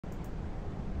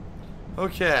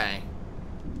Okay.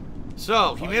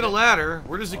 So, he made a ladder.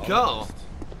 Where does it go?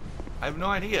 I have no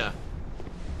idea.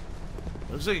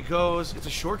 Looks like it goes... It's a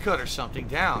shortcut or something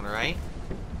down, right?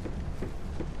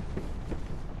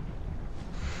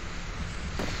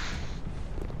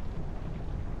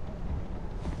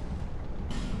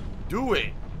 Do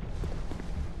it!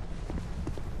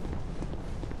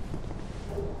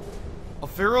 A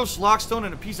Pharaoh's Lockstone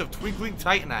and a piece of twinkling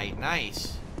titanite.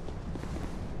 Nice.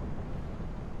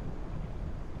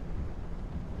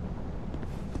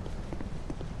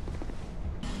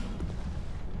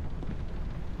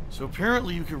 So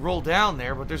apparently you can roll down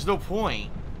there, but there's no point.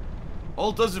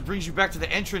 All it does is it brings you back to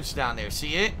the entrance down there.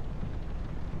 See it?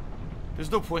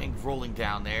 There's no point in rolling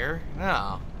down there.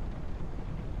 No.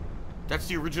 That's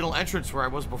the original entrance where I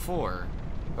was before.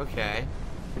 Okay.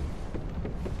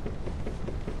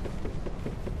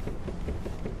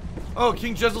 Oh,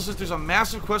 King Jezzel says there's a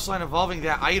massive questline involving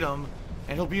that item,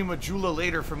 and he'll be in Majula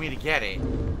later for me to get it.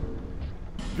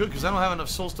 Good, because I don't have enough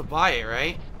souls to buy it,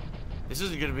 right? This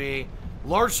isn't going to be...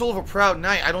 Large Soul of a Proud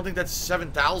Knight. I don't think that's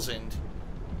 7,000.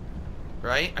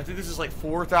 Right? I think this is like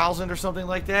 4,000 or something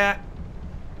like that.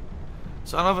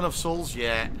 So I don't have enough souls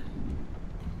yet.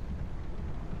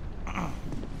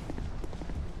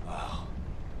 Well,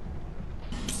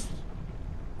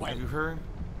 have you heard?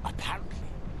 Apparently,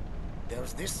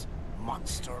 there's this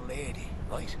monster lady,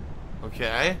 right?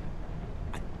 Okay.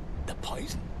 And the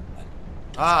poison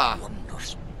Ah.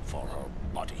 wonders for her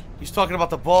body. He's talking about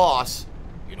the boss.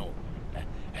 You know,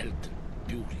 health and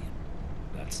beauty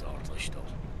and that sort of stuff.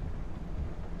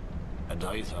 And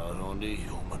I thought only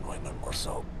human women were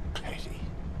so petty.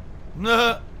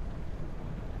 Nah.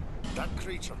 That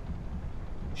creature,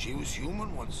 she was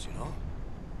human once, you know.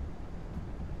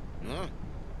 Yeah.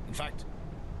 In fact,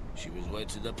 she was wed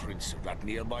to the prince of that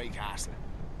nearby castle.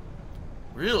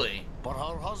 Really? But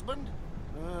her husband?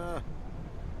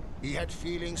 He had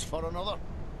feelings for another.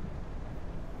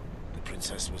 The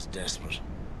princess was desperate,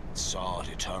 sought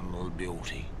eternal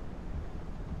beauty,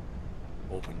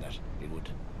 hoping that it would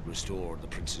restore the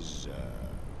prince's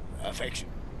affection.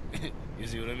 You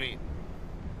see what I mean?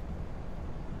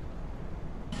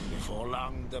 Before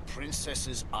long, the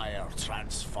princess's ire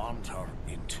transformed her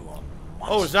into a monster.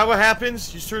 Oh, is that what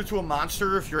happens? You turn into a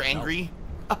monster if you're angry?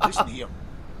 No. Listen here.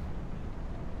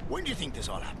 When do you think this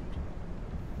all happened?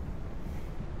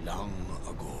 Long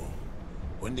ago,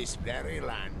 when this very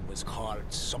land was called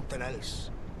something else.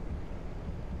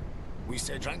 We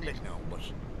say Drangleic now, but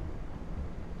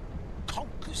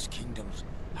countless kingdoms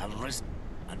have risen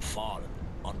and fallen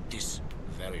on this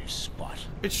very spot.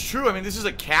 It's true. I mean, this is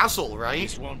a castle, right?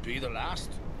 This won't be the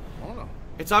last. Oh no.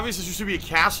 It's obvious this used to be a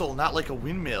castle, not like a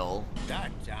windmill.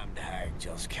 That damned hag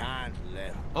just can't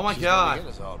let her. Oh my She's God. gonna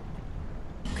get us all.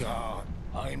 God,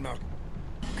 I'm not.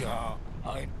 God,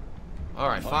 I'm.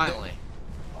 Alright, finally.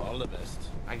 All the best.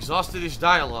 I exhausted his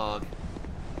dialogue.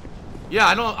 Yeah,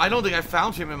 I don't think I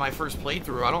found him in my first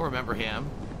playthrough. I don't remember him.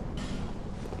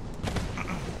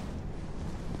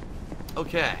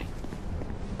 Okay.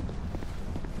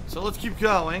 So let's keep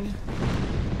going.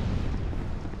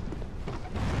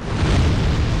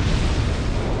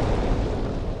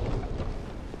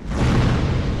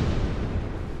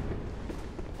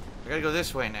 I gotta go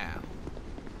this way now.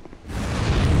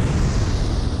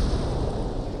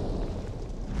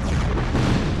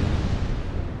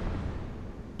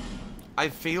 I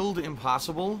failed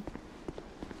impossible.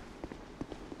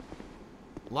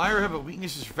 Liar have a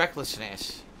weakness is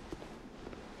recklessness.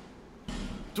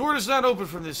 Door does not open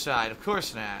from this side. Of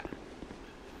course not.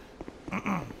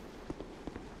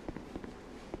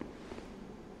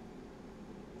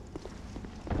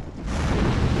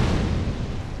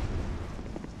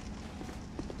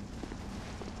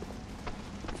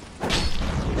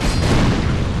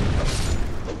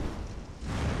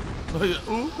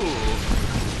 Ooh.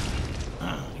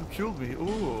 You killed me.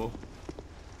 Ooh.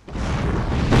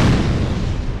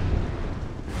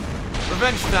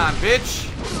 Revenge time, bitch.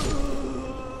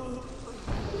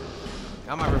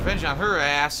 Got my revenge on her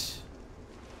ass.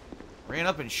 Ran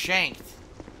up and shanked.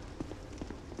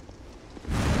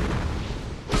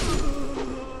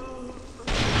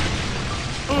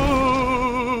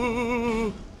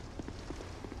 Ooh.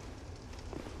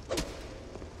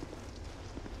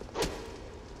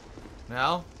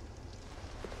 No?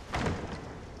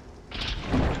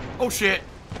 Oh shit.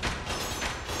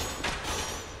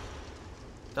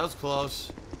 That was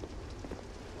close.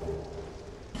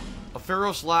 A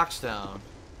Pharaoh's Lockstone.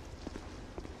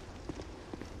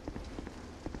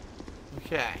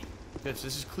 Okay. Good, so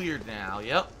this is cleared now.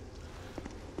 Yep.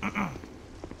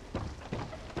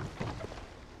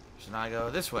 So now I go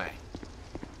this way.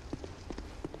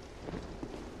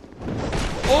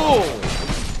 Oh!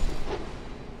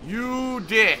 You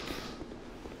dick.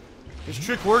 His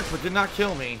trick worked, but did not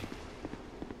kill me.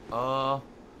 How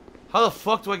the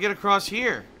fuck do I get across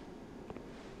here?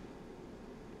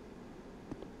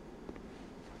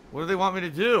 What do they want me to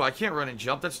do? I can't run and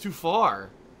jump. That's too far.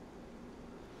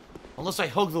 Unless I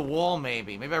hug the wall,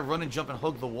 maybe. Maybe I run and jump and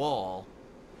hug the wall.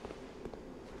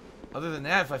 Other than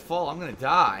that, if I fall, I'm gonna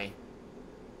die.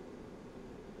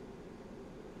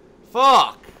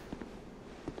 Fuck!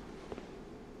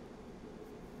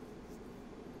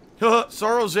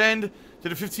 Sorrow's End.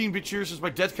 Did a 15-bit cheer since my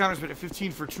death counter's been at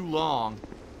 15 for too long.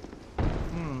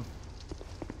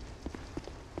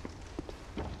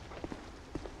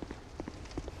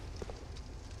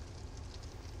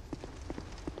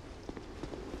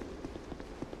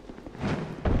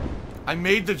 I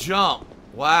made the jump.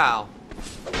 Wow.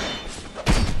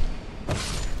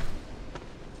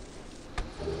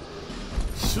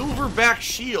 Silverback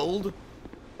shield.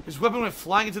 His weapon went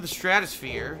flying into the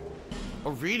stratosphere. A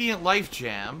radiant life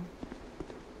gem.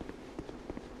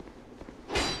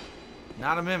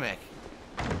 Not a mimic.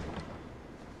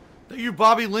 Thank you,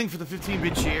 Bobby Ling, for the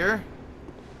 15-bit cheer.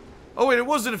 Oh, wait, it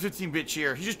wasn't a 15-bit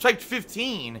cheer. He just typed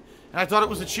 15, and I thought it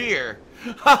was a cheer.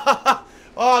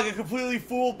 Oh, I got completely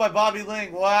fooled by Bobby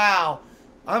Ling. Wow.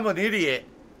 I'm an idiot.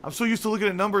 I'm so used to looking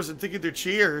at numbers and thinking they're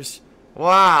cheers.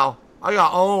 Wow. I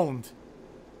got owned.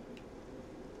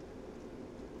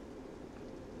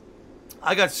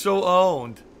 I got so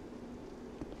owned.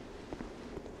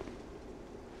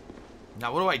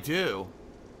 Now, what do I do?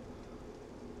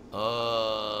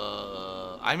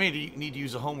 I may need to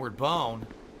use a homeward bone.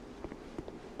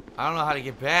 I don't know how to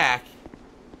get back.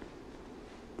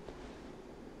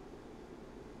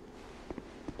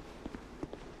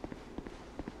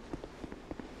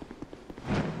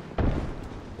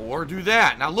 Or do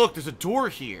that. Now look, there's a door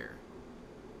here.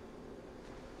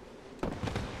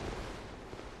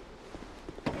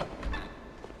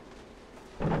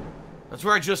 That's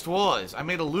where I just was. I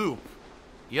made a loop.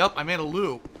 Yep, I made a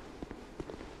loop.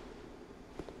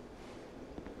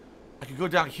 I could go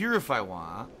down here if I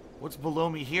want. What's below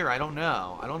me here? I don't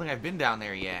know. I don't think I've been down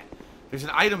there yet. There's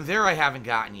an item there I haven't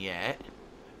gotten yet.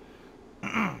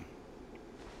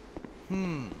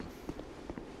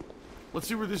 Let's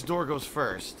see where this door goes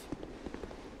first.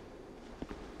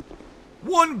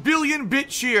 1 billion bit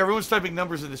cheer. Everyone's typing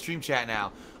numbers in the stream chat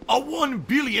now. A 1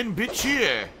 billion bit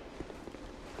cheer.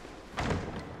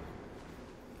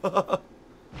 A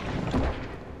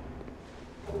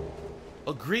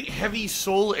great heavy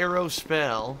soul arrow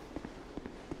spell.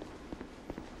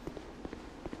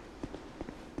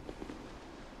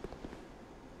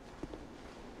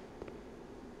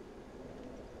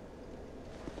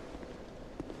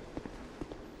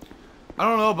 I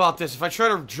don't know about this. If I try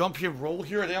to jump here, roll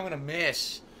here, I think I'm going to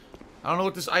miss. I don't know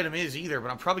what this item is either,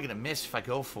 but I'm probably going to miss if I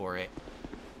go for it.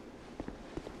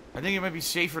 I think it might be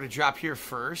safer to drop here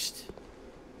first.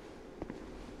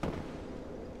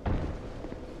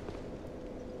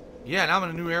 Yeah, now I'm in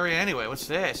a new area anyway. What's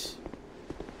this?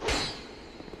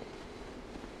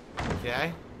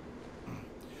 Okay.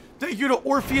 Thank you to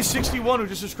Orpheus61 who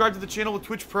just subscribed to the channel with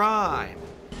Twitch Prime.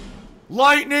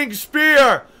 Lightning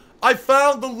Spear! I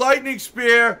found the lightning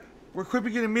spear. We're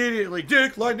equipping it immediately.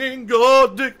 Dick Lightning,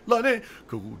 go Dick Lightning.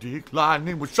 Go Dick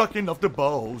Lightning. We're sucking off the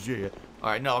balls, yeah.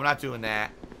 Alright, no, I'm not doing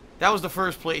that. That was the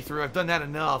first playthrough. I've done that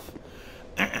enough.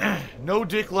 No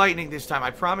Dick Lightning this time. I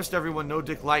promised everyone no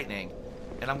Dick Lightning.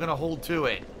 And I'm going to hold to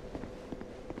it.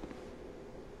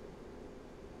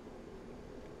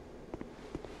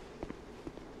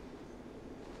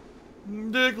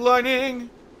 Dick Lightning.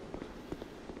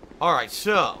 Alright,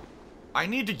 so I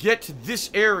need to get to this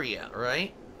area,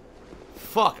 right?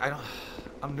 Fuck,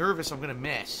 I'm nervous I'm gonna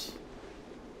miss.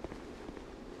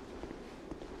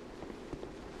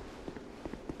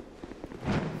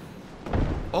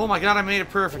 Oh my god, I made it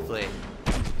perfectly.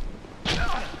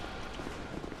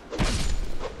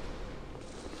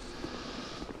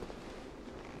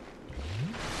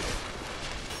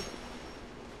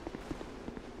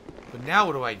 But now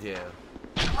what do I do?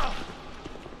 I'm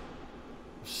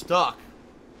stuck.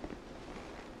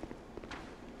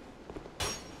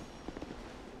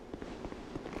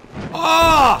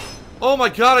 Ah! Oh my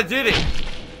god, I did it!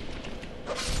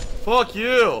 Fuck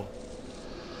you.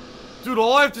 Dude,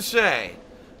 all I have to say,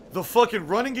 the fucking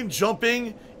running and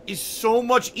jumping is so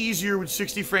much easier with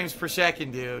 60 frames per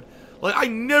second, dude. Like, I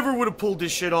never would have pulled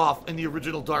this shit off in the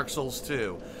original Dark Souls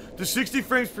 2. The 60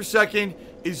 frames per second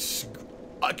is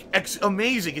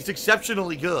amazing. It's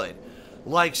exceptionally good.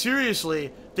 Like,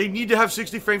 seriously, they need to have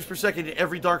 60 frames per second in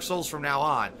every Dark Souls from now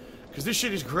on. Because this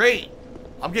shit is great.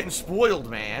 I'm getting spoiled,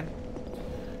 man.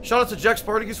 Shout out to Jack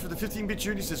Spartacus for the 15-bit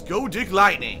cheer. He says, "Go Dick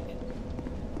Lightning."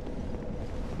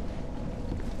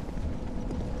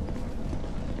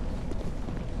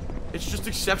 It's just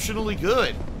exceptionally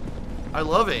good. I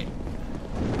love it.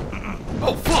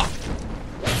 Oh, fuck!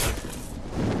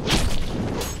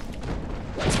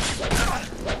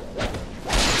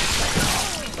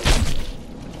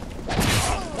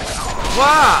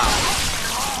 Wow!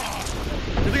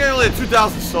 I think I only had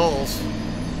 2,000 souls.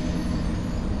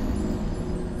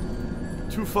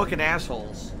 Two fucking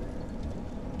assholes.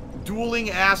 Dueling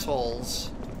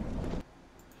assholes.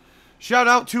 Shout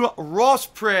out to Ross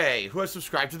Prey, who has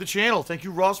subscribed to the channel. Thank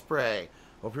you, Ross Prey.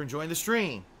 Hope you're enjoying the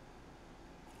stream.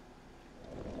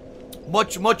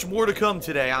 Much more to come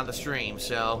today on the stream,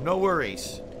 so no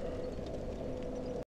worries.